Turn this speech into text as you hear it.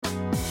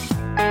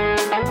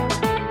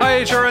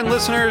HRN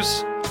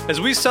listeners.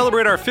 As we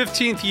celebrate our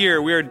 15th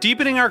year, we are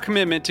deepening our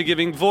commitment to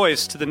giving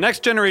voice to the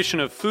next generation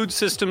of food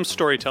systems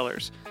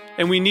storytellers,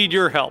 and we need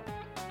your help.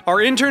 Our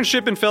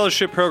internship and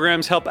fellowship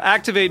programs help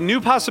activate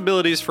new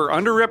possibilities for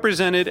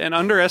underrepresented and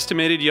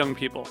underestimated young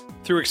people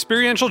through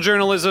experiential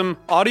journalism,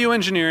 audio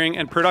engineering,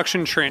 and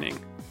production training.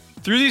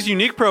 Through these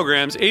unique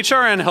programs,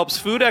 HRN helps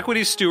food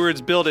equity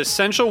stewards build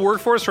essential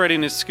workforce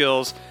readiness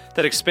skills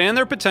that expand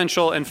their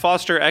potential and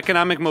foster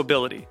economic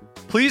mobility.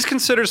 Please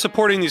consider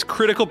supporting these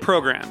critical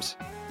programs.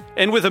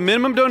 And with a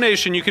minimum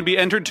donation, you can be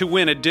entered to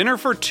win a dinner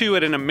for two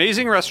at an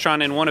amazing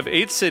restaurant in one of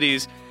 8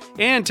 cities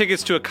and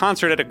tickets to a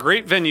concert at a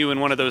great venue in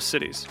one of those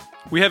cities.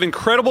 We have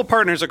incredible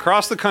partners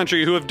across the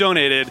country who have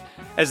donated,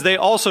 as they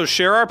also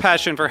share our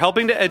passion for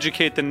helping to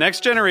educate the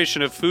next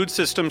generation of food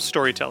systems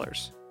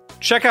storytellers.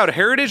 Check out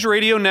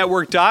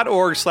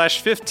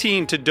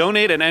heritageradionetwork.org/15 to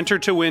donate and enter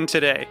to win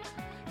today.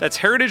 That's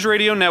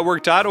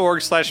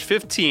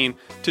heritageradionetwork.org/15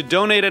 to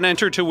donate and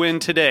enter to win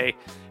today.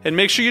 And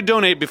make sure you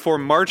donate before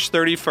March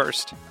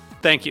 31st.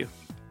 Thank you.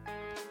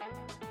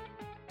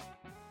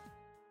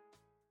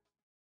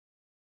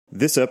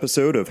 This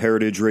episode of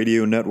Heritage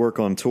Radio Network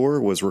on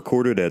Tour was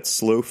recorded at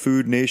Slow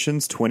Food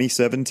Nations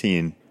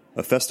 2017,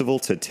 a festival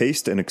to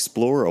taste and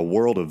explore a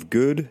world of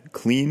good,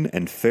 clean,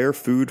 and fair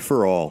food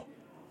for all.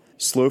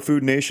 Slow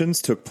Food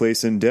Nations took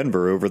place in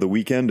Denver over the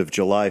weekend of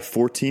July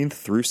 14th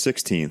through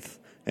 16th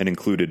and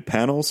included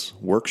panels,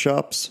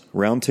 workshops,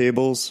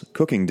 roundtables,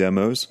 cooking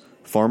demos,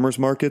 farmers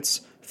markets,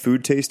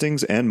 food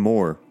tastings, and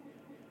more.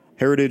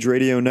 Heritage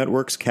Radio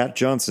Network's Kat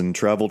Johnson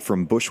traveled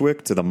from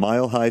Bushwick to the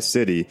Mile High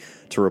City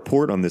to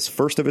report on this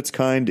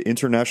first-of-its-kind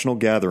international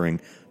gathering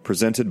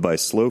presented by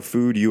Slow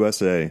Food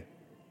USA.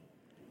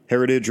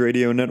 Heritage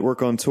Radio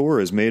Network on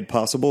Tour is made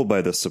possible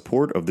by the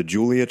support of the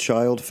Julia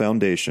Child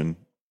Foundation.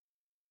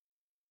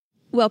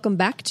 Welcome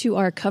back to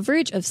our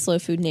coverage of Slow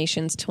Food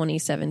Nations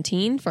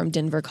 2017 from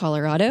Denver,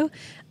 Colorado.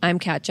 I'm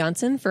Kat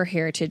Johnson for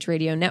Heritage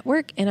Radio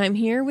Network, and I'm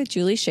here with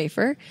Julie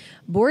Shaffer,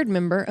 board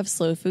member of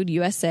Slow Food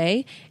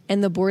USA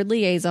and the board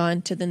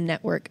liaison to the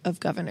Network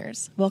of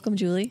Governors. Welcome,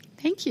 Julie.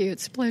 Thank you.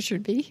 It's a pleasure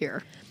to be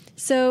here.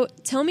 So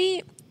tell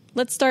me,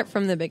 let's start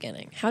from the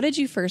beginning. How did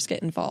you first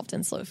get involved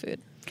in Slow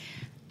Food?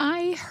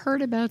 I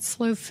heard about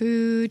Slow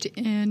Food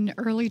in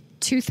early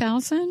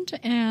 2000,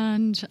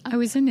 and I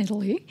was in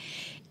Italy.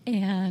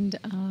 And,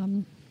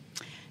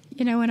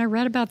 when I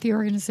read about the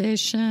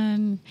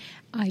organization,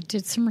 I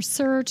did some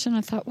research, and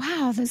I thought,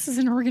 wow, this is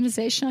an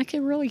organization I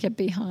could really get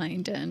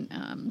behind.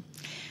 And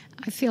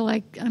I feel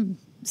like I'm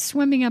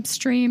swimming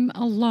upstream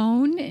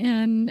alone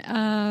in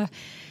a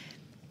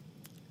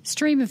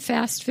stream of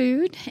fast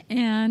food,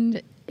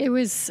 and it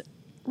was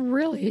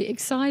really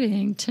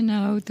exciting to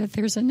know that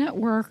there's a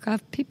network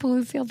of people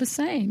who feel the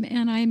same.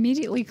 And I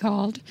immediately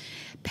called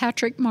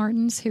Patrick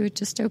Martins, who had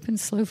just opened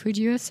Slow Food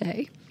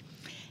USA,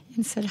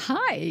 and said,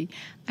 hi,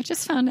 I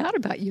just found out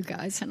about you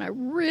guys, and I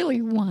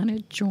really want to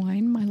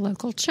join my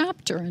local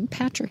chapter. And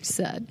Patrick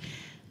said,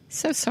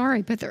 so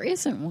sorry, but there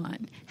isn't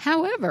one.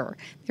 However,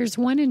 there's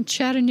one in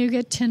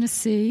Chattanooga,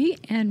 Tennessee,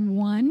 and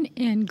one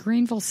in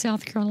Greenville,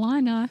 South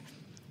Carolina.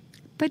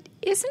 But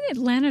isn't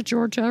Atlanta,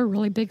 Georgia, a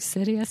really big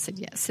city? I said,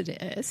 yes, it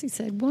is. He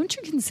said, won't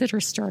you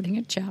consider starting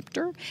a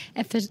chapter?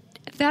 At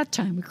that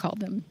time, we called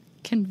them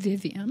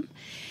Convivium.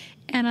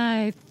 And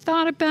I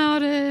thought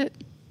about it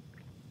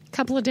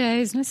couple of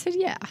days, and I said,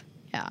 yeah,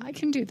 I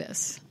can do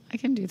this.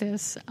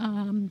 This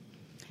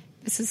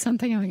is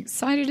something I'm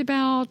excited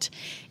about.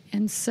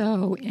 And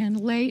so in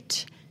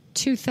late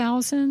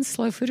 2000,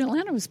 Slow Food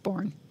Atlanta was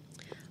born.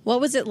 What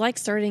was it like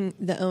starting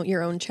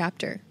your own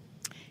chapter?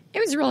 It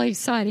was really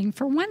exciting.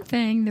 For one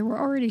thing, there were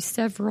already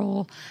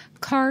several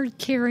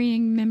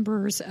card-carrying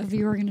members of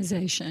the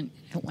organization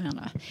in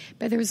Atlanta,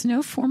 but there was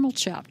no formal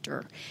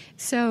chapter.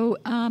 So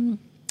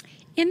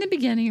in the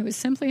beginning, it was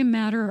simply a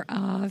matter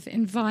of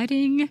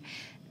inviting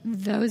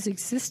those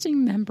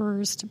existing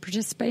members to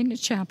participate in a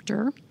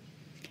chapter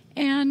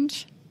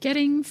and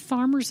getting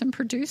farmers and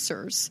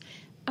producers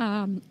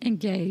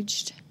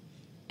engaged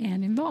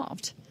and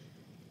involved.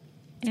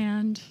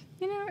 And,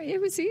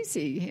 it was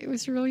easy. It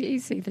was really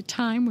easy. The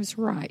time was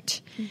right.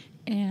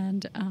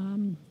 And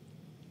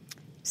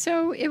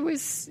so it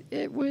was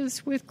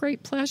with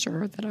great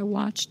pleasure that I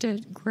watched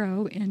it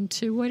grow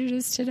into what it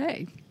is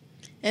today.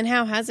 And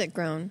how has it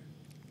grown?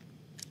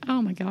 Oh,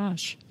 my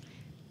gosh.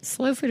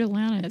 Slow Food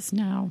Atlanta is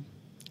now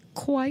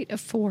quite a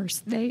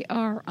force. They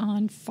are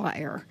on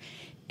fire.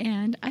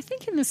 And I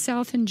think in the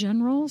South in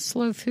general,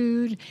 Slow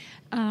Food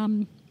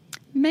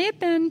may have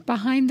been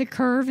behind the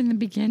curve in the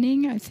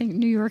beginning. I think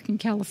New York and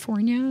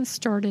California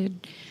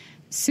started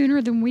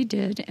sooner than we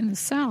did in the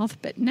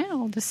South. But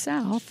now the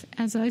South,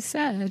 as I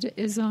said,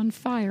 is on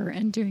fire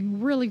and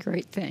doing really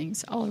great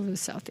things all over the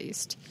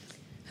Southeast.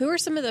 Who are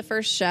some of the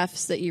first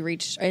chefs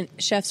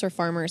or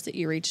farmers that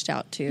you reached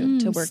out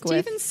to work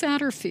with? Stephen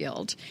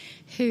Satterfield,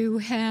 who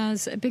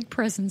has a big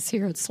presence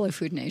here at Slow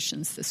Food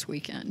Nations this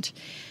weekend,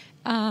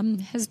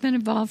 has been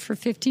involved for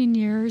 15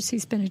 years.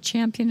 He's been a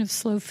champion of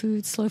slow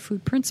food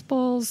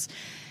principles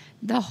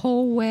the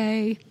whole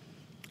way.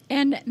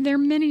 And there are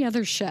many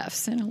other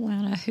chefs in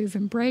Atlanta who've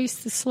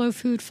embraced the slow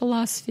food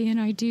philosophy and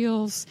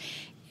ideals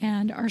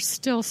and are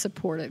still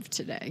supportive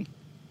today.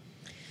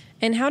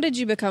 And how did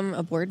you become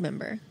a board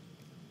member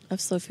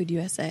of Slow Food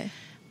USA?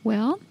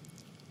 Well,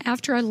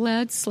 after I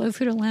led Slow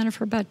Food Atlanta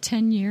for about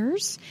 10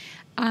 years,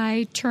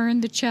 I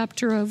turned the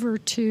chapter over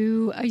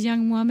to a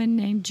young woman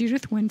named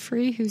Judith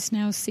Winfrey, who's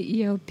now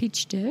CEO of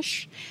Peach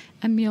Dish,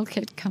 a meal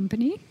kit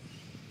company.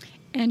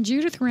 And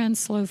Judith ran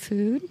Slow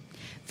Food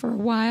for a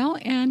while,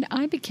 and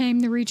I became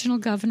the regional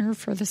governor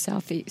for the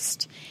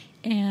Southeast.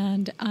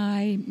 And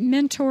I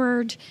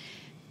mentored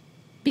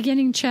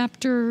beginning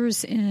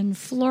chapters in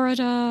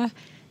Florida,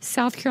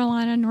 South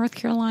Carolina, North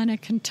Carolina,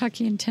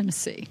 Kentucky, and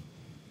Tennessee.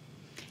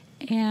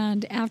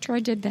 And after I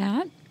did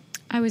that,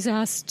 I was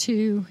asked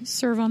to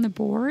serve on the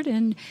board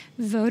and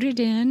voted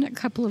in a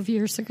couple of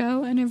years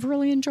ago, and have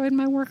really enjoyed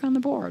my work on the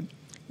board.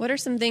 What are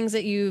some things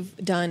that you've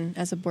done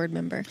as a board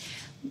member?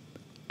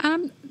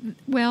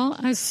 Well,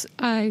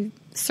 I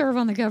serve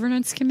on the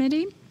governance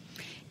committee,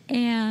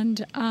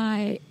 and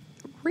I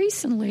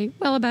recently,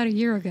 about a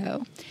year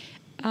ago,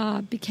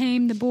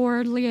 became the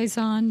board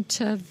liaison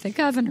to the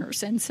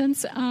governors. And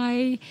since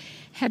I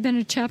had been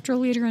a chapter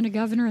leader and a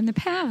governor in the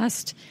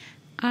past,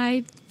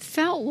 I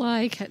felt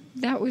like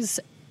that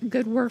was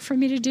good work for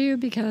me to do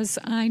because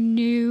I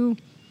knew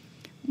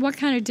what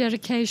kind of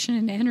dedication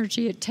and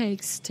energy it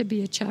takes to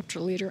be a chapter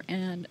leader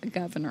and a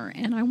governor.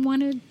 And I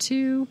wanted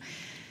to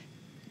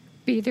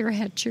be their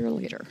head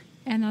cheerleader.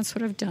 And that's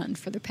what I've done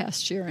for the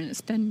past year, and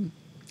it's been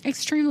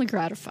extremely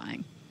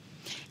gratifying.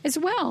 As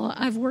well,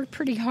 I've worked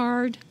pretty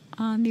hard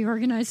on the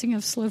organizing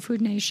of Slow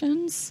Food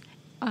Nations,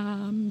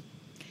 and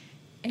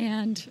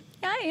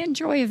I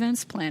enjoy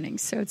events planning,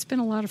 so it's been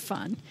a lot of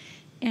fun.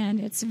 And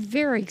it's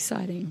very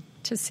exciting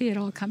to see it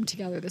all come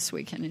together this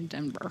weekend in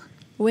Denver.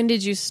 When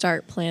did you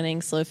start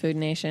planning Slow Food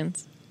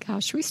Nations?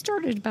 Gosh, we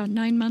started about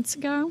 9 months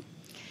ago,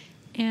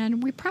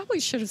 and we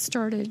probably should have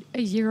started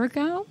a year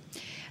ago.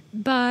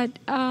 But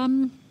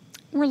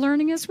we're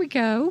learning as we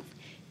go,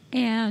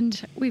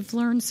 and we've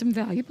learned some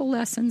valuable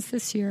lessons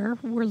this year.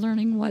 We're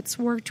learning what's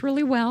worked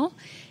really well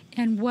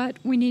and what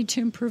we need to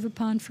improve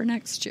upon for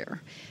next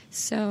year.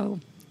 So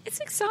it's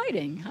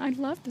exciting. I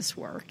love this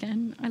work,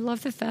 and I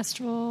love the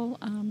festival.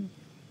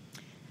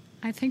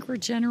 I think we're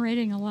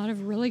generating a lot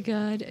of really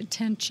good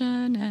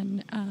attention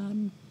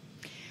and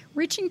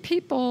reaching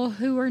people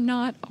who are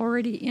not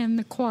already in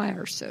the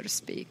choir, so to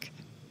speak.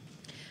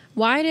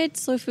 Why did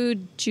Slow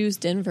Food choose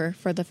Denver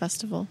for the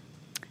festival?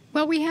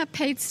 Well, we have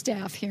paid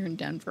staff here in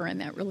Denver,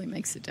 and that really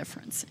makes a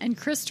difference. And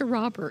Krista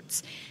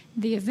Roberts,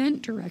 the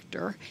event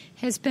director,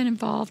 has been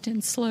involved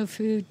in Slow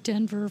Food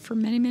Denver for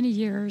many, many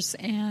years,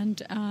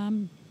 and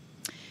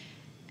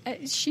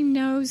she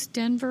knows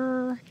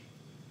Denver,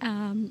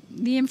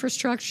 the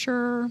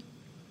infrastructure,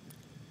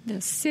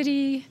 the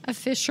city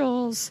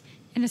officials,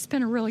 and it's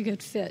been a really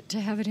good fit to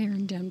have it here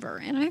in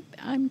Denver. And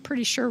I'm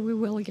pretty sure we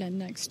will again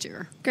next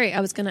year. Great.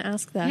 I was going to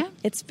ask that. Yeah.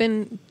 It's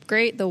been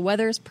great. The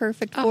weather's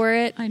perfect for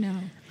it. I know.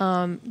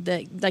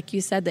 Like you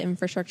said, the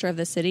infrastructure of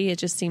the city, it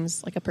just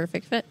seems like a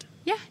perfect fit.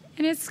 Yeah,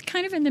 and it's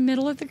kind of in the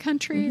middle of the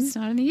country. Mm-hmm. It's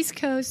not on the East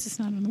Coast. It's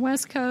not on the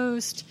West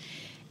Coast.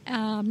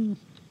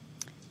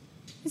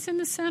 It's in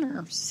the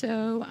center.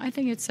 So I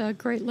think it's a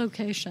great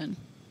location.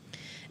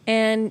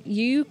 And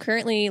you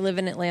currently live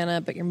in Atlanta,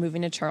 but you're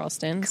moving to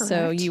Charleston. Correct.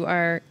 So you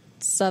are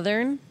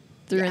Southern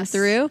through yes. and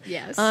through.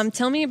 Yes.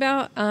 Tell me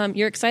about,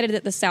 you're excited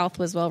that the South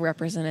was well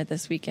represented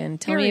this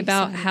weekend. Tell Very me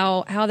about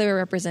excited. how they were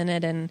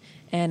represented and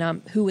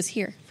who was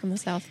here from the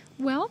South.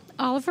 Well,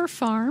 Oliver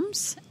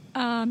Farms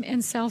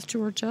in South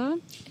Georgia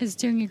is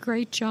doing a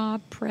great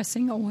job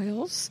pressing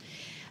oils.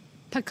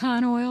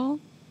 Pecan oil,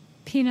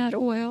 peanut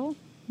oil,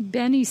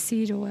 Benny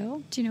seed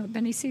oil. Do you know what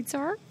Benny seeds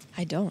are?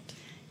 I don't.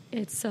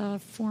 It's a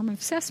form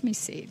of sesame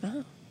seed.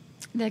 Oh.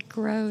 That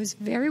grows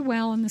very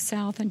well in the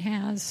South and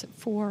has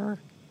for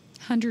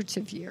hundreds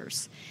of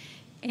years.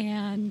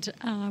 And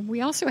we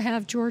also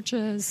have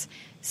Georgia's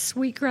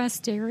Sweetgrass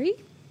Dairy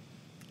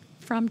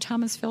from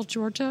Thomasville,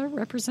 Georgia,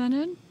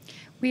 represented.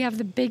 We have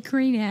the Big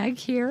Green Egg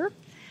here,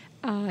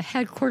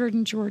 headquartered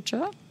in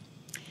Georgia.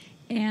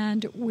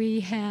 And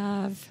we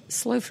have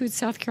Slow Food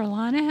South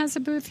Carolina has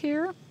a booth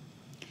here.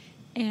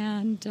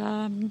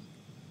 And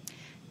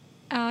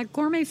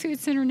Gourmet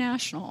Foods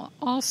International,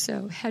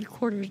 also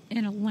headquartered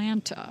in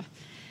Atlanta,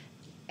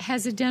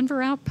 has a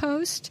Denver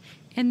outpost,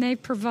 and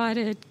they've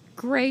provided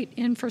great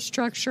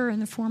infrastructure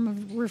in the form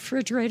of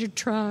refrigerated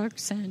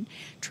trucks and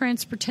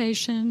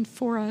transportation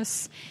for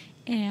us.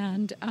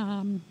 And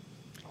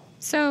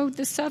so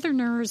the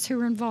Southerners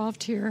who are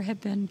involved here have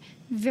been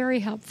very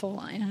helpful.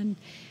 And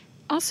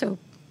also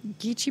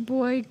Geechee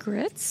Boy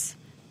Grits,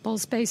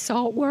 Bulls Bay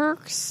Salt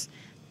Works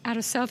out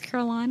of South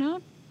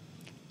Carolina.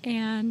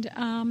 And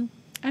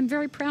I'm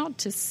very proud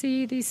to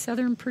see these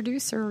Southern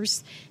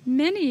producers,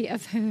 many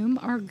of whom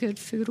are Good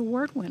Food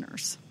Award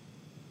winners.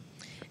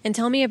 And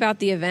tell me about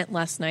the event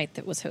last night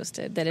that was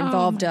hosted that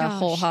involved a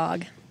whole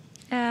hog.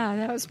 Yeah,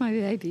 that was my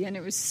baby, and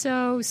it was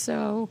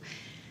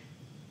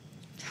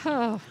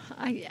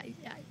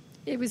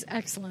it was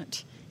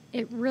excellent.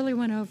 it really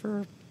went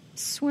over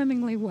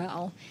swimmingly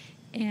well.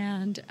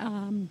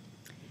 And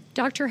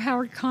Dr.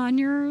 Howard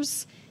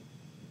Conyers,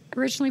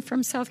 originally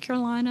from South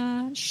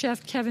Carolina,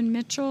 Chef Kevin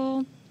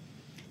Mitchell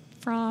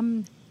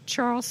from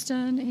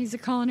Charleston. He's a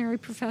culinary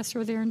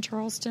professor there in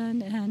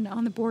Charleston and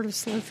on the board of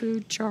Slow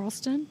Food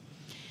Charleston.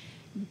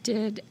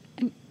 Did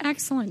an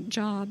excellent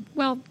job.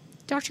 Well,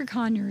 Dr.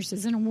 Conyers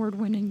is an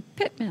award-winning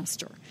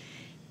pitmaster.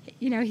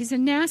 He's a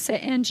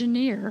NASA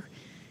engineer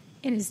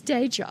in his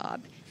day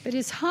job, but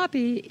his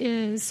hobby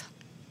is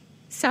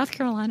South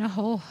Carolina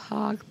whole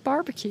hog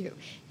barbecue.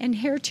 And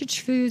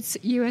Heritage Foods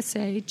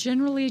USA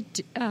generously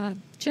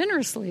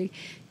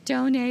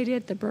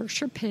donated the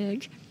Berkshire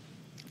pig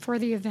for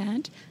the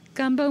event.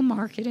 Gumbo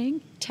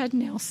Marketing, Ted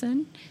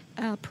Nelson,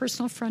 a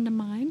personal friend of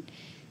mine,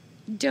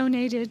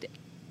 donated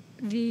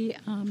the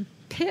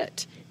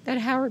pit that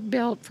Howard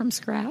built from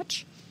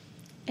scratch.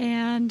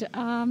 And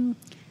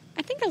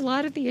I think a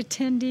lot of the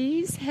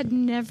attendees had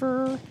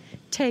never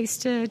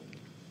tasted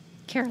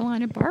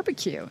Carolina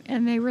barbecue,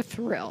 and they were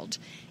thrilled.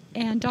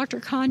 And Dr.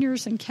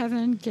 Conyers and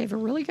Kevin gave a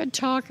really good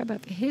talk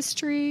about the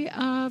history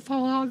of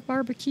whole hog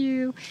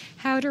barbecue,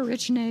 how it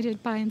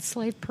originated by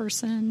enslaved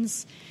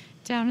persons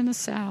down in the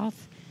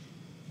South.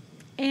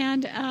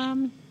 And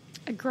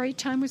a great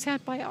time was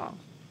had by all.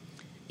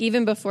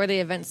 Even before the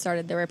event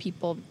started, there were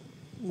people,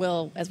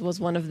 Will, as was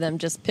one of them,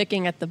 just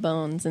picking at the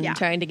bones and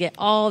trying to get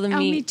all the meat.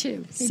 Oh, me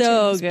too.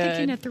 So good.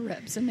 Picking at the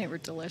ribs, and they were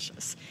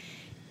delicious.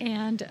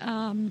 And,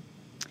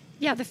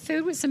 the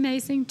food was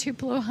amazing.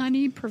 Tupelo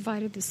Honey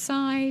provided the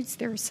sides.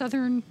 They're a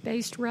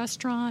southern-based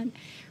restaurant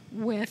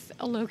with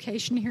a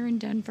location here in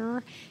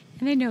Denver,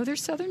 and they know their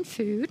southern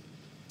food,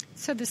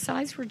 so the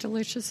sides were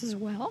delicious as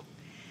well.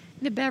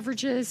 The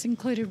beverages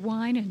included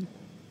wine and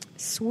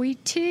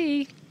sweet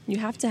tea. You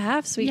have to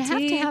have sweet tea. You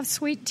have to have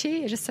sweet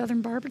tea at a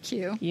southern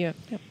barbecue. Yep.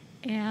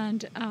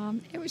 And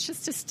it was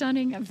just a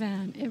stunning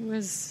event. It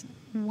was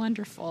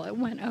wonderful. It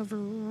went over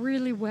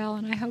really well,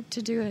 and I hope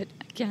to do it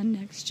again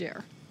next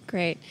year.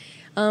 Great.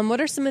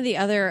 What are some of the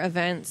other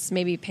events,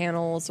 maybe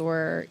panels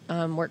or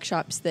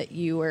workshops that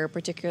you were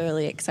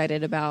particularly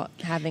excited about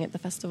having at the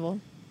festival?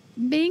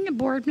 Being a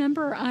board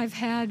member, I've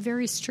had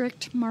very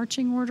strict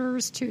marching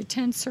orders to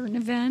attend certain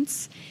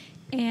events,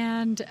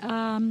 and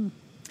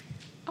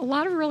a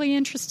lot of really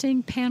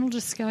interesting panel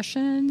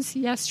discussions.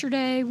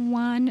 Yesterday,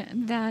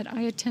 one that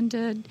I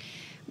attended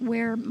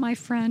where my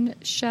friend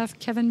Chef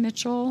Kevin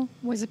Mitchell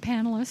was a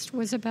panelist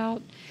was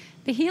about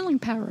the healing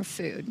power of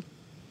food.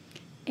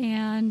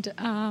 And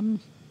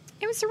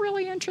it was a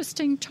really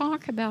interesting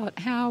talk about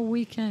how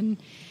we can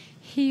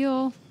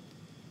heal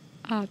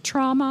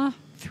trauma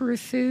through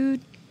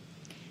food.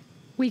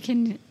 We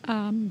can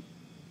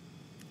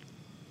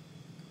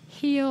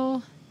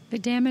heal the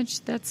damage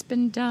that's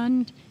been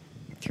done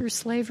through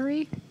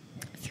slavery,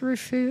 through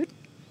food.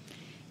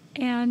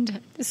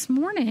 And this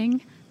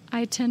morning, I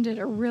attended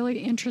a really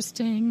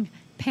interesting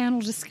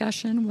panel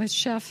discussion with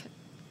Chef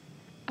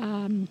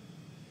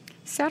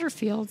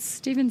Satterfield.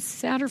 Stephen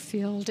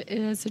Satterfield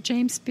is a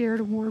James Beard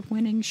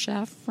Award-winning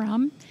chef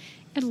from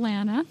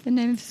Atlanta. The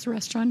name of his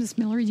restaurant is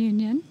Miller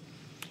Union.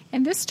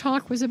 And this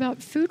talk was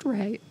about food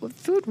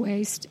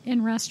waste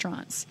in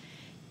restaurants.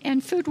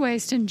 And food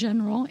waste in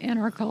general in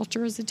our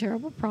culture is a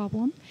terrible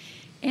problem.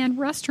 And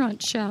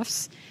restaurant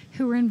chefs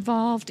who are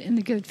involved in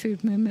the good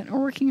food movement are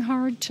working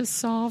hard to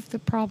solve the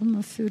problem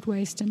of food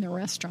waste in their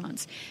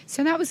restaurants.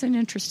 So that was an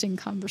interesting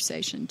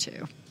conversation,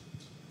 too.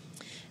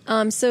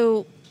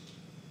 So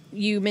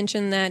you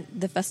mentioned that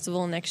the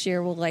festival next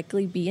year will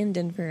likely be in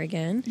Denver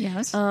again.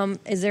 Yes.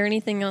 Is there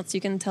anything else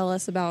you can tell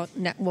us about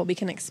what we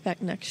can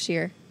expect next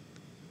year?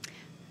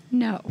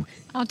 No.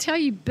 I'll tell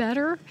you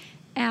better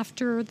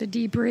after the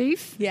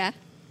debrief. Yeah.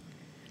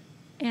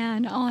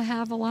 And I'll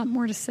have a lot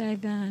more to say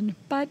then.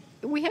 But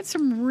we had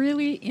some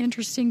really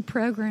interesting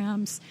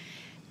programs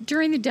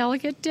during the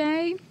Delegate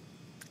Day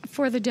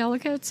for the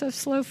delegates of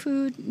Slow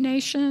Food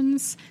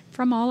Nations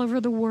from all over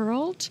the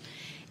world.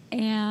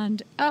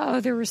 And,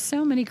 there were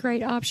so many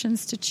great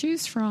options to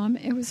choose from.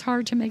 It was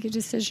hard to make a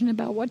decision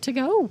about what to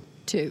go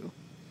to.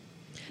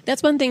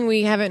 That's one thing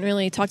we haven't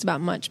really talked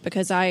about much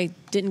because I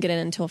didn't get it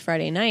until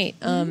Friday night.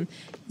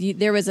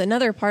 There was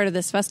another part of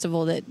this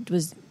festival that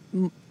was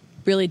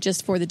really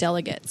just for the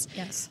delegates.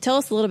 Yes. Tell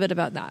us a little bit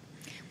about that.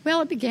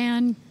 Well, it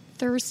began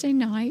Thursday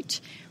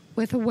night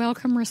with a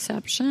welcome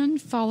reception,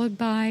 followed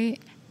by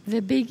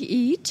the Big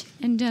Eat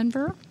in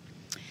Denver.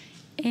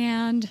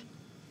 And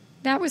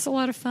that was a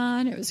lot of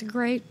fun. It was a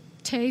great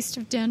taste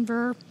of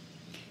Denver.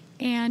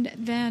 And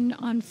then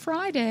on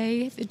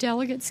Friday, the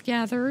delegates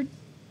gathered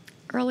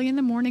early in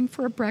the morning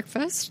for a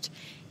breakfast.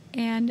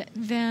 And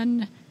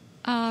then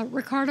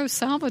Ricardo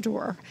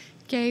Salvador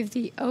gave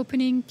the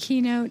opening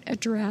keynote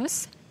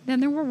address. Then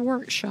there were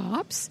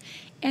workshops,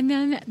 and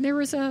then there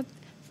was a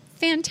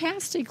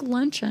fantastic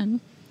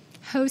luncheon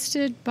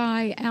hosted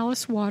by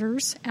Alice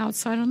Waters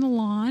outside on the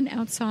lawn,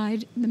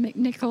 outside the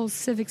McNichols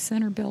Civic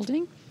Center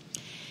building.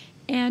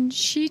 And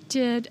she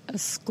did a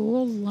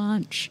school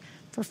lunch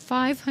for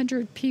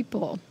 500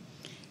 people.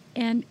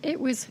 And it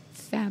was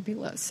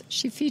fabulous.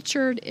 She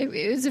featured, it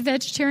was a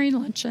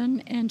vegetarian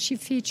luncheon, and she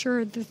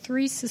featured the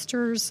three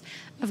sisters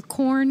of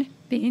corn,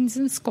 beans,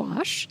 and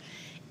squash.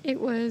 It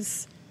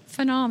was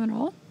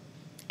phenomenal.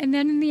 And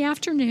then in the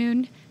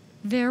afternoon,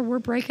 there were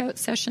breakout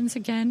sessions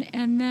again.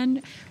 And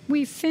then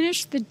we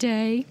finished the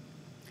day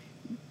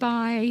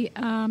by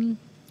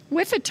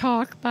with a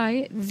talk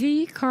by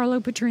the Carlo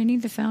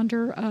Petrini, the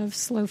founder of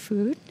Slow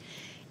Food.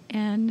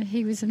 And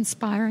he was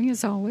inspiring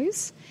as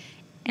always.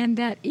 And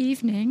that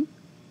evening,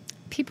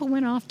 people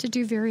went off to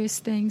do various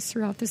things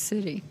throughout the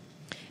city.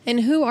 And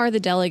who are the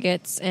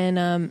delegates,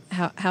 and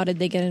how did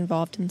they get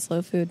involved in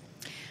Slow Food?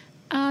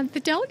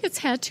 The delegates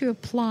had to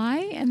apply,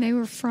 and they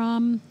were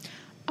from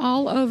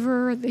all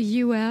over the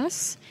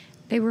U.S.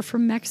 They were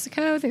from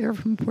Mexico, they were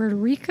from Puerto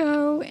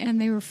Rico,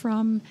 and they were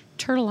from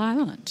Turtle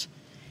Island.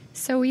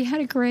 So we had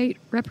a great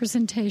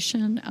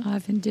representation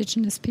of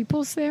indigenous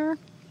peoples there,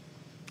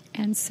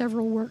 and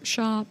several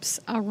workshops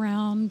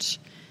around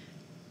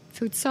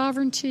food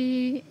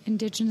sovereignty,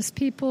 indigenous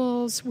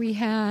peoples. We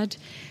had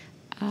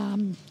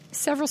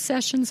several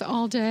sessions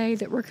all day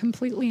that were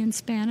completely in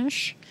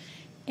Spanish.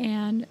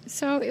 And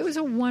so it was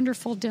a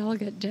wonderful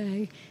delegate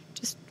day,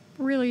 just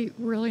really,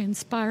 really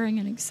inspiring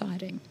and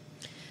exciting.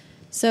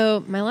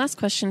 So my last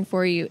question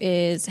for you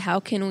is, how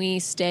can we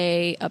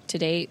stay up to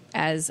date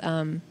as,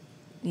 a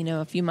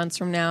few months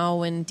from now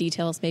when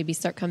details maybe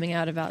start coming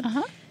out about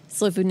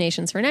Slow Food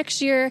Nations for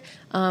next year?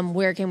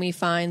 Where can we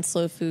find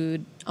Slow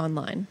Food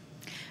online?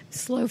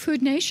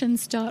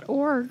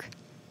 slowfoodnations.org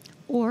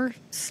or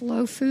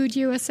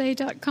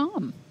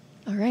slowfoodusa.com.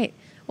 All right.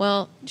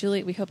 Well,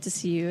 Julie, we hope to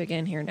see you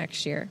again here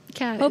next year.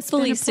 Kat,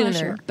 hopefully it's been a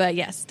sooner, pleasure. but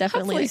yes,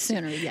 definitely. Hopefully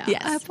sooner, yeah.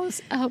 Yes.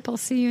 I hope I'll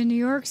see you in New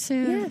York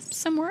soon, Yes.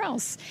 somewhere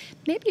else.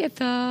 Maybe at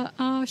the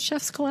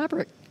Chefs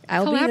Collaborative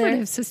I'll be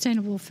there.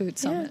 Sustainable Food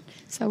Summit. Yeah.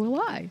 So will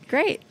I.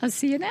 Great. I'll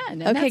see you then.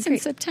 And Okay, that's in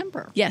great.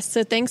 September. Yes.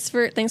 So thanks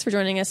for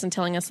joining us and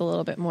telling us a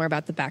little bit more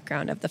about the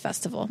background of the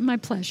festival. My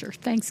pleasure.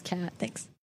 Thanks, Kat. Thanks.